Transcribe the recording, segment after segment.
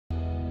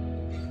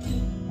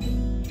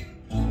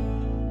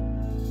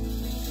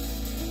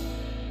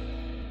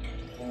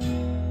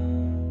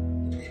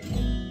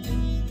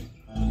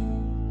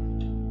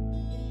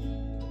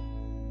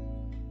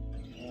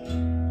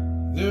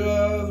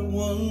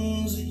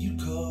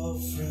call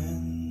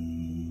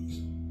friends.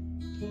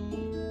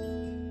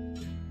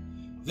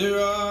 There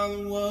are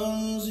the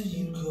ones that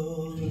you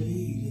call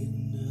late at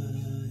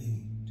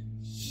night.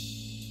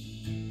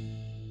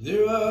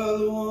 There are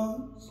the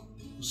ones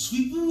who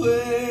sweep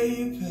away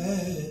your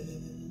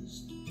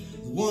past,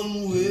 the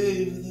one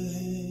wave of the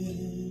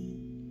hand.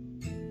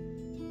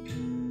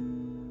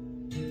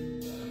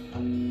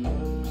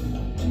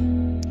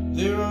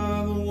 There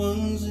are the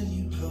ones that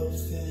you call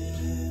family.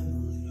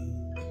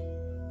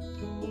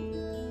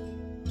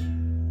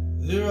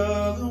 There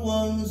are the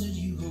ones that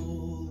you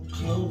hold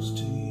close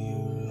to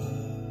your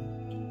heart.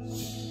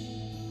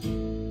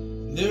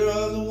 There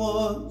are the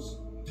ones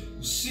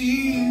who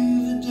see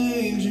the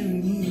danger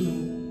in you,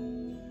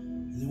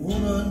 they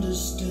won't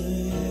understand.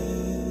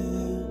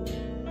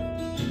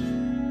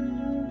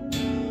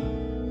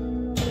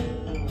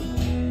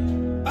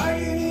 I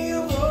can hear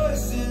your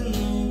voice in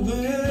the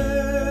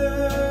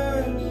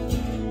wind.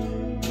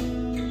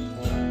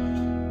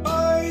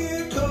 Are you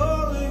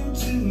calling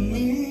to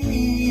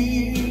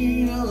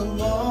me on the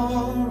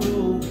long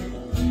road?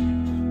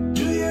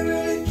 Do you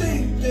really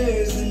think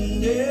there's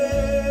an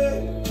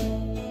end?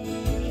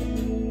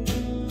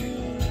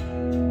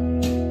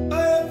 I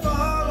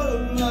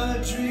followed my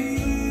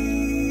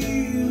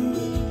dream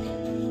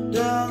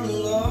down the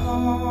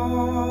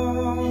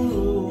long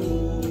road.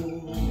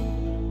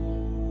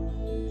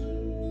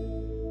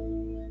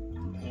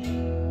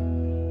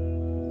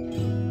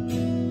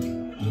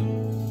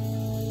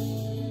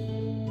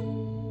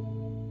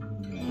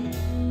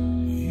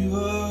 You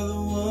are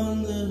the one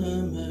that I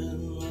met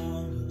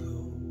long ago.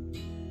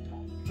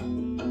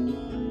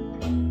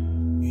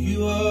 You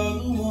are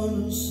the one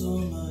who saw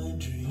my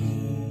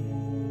dream.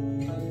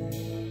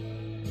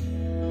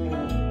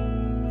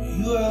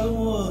 You are the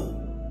one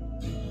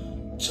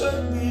who took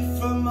me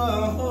from my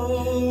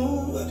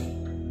home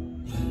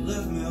and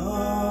left me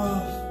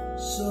off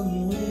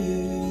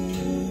somewhere.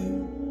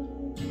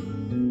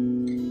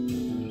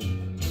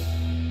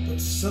 But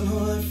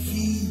somehow I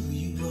feel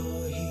you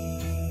are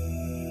here.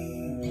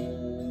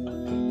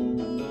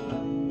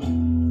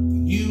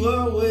 You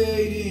are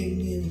waiting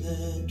in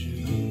that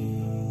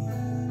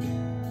dream.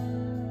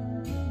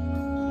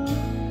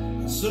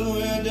 And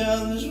somewhere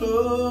down this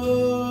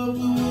road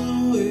we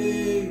will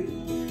wait.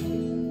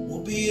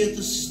 We'll be at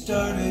the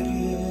start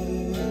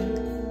again.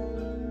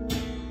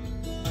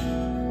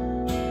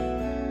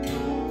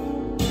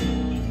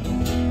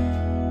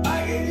 I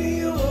can hear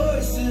your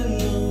voice in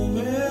the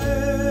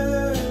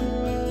wind.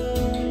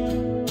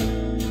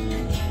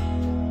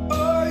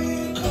 Are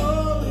you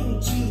calling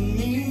to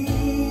me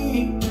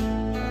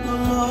on the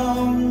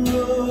long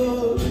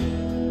road?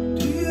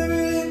 Do you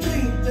really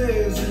think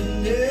there's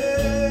an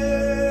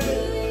end?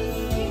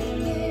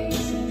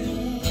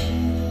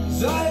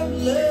 'Cause I've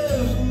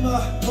lived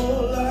my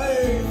whole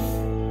life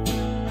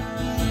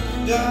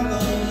down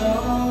the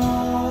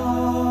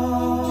long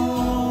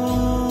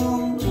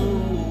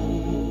road.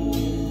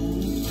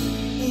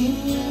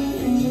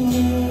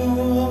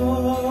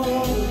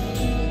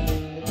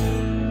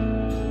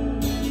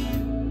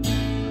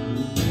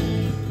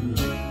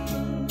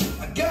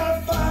 I gotta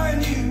find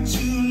you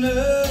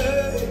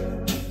tonight.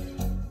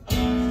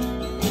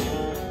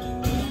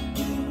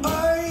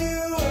 Are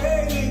you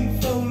waiting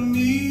for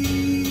me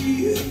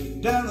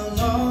down the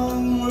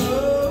long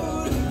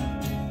road?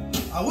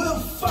 I will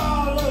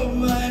follow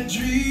my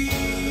dream.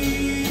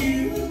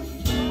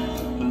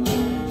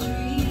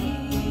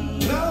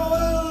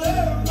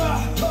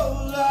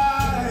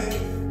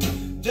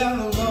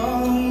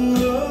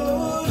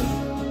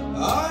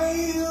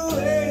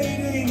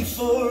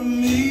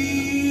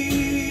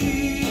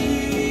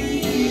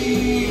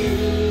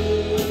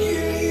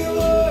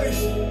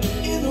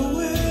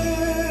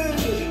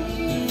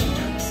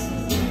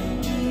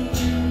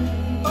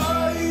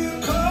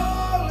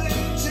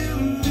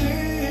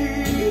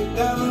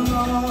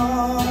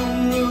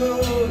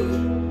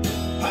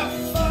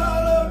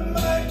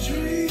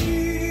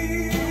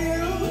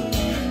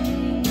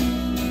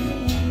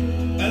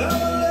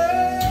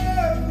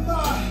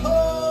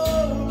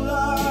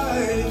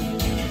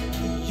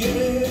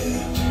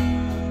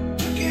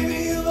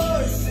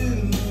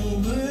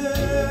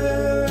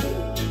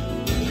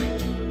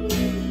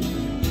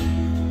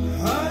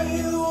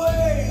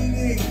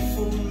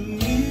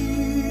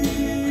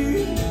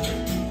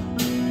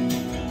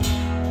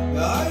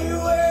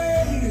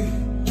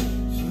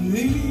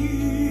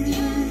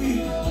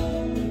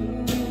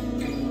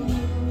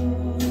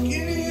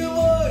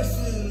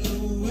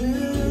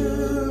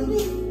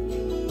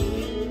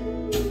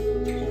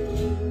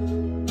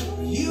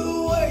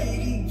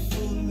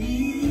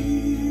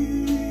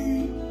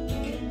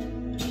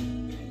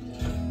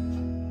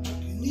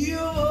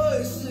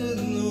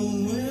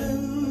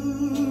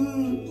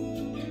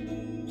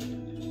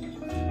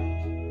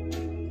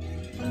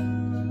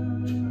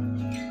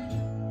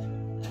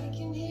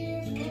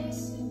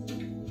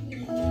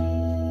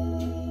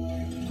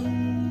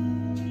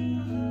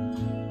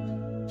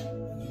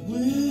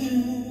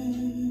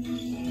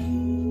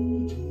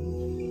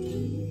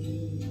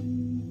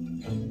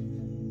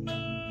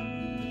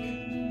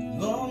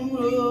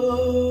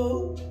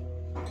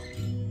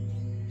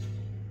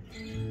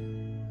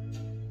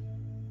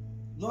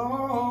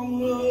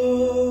 long road.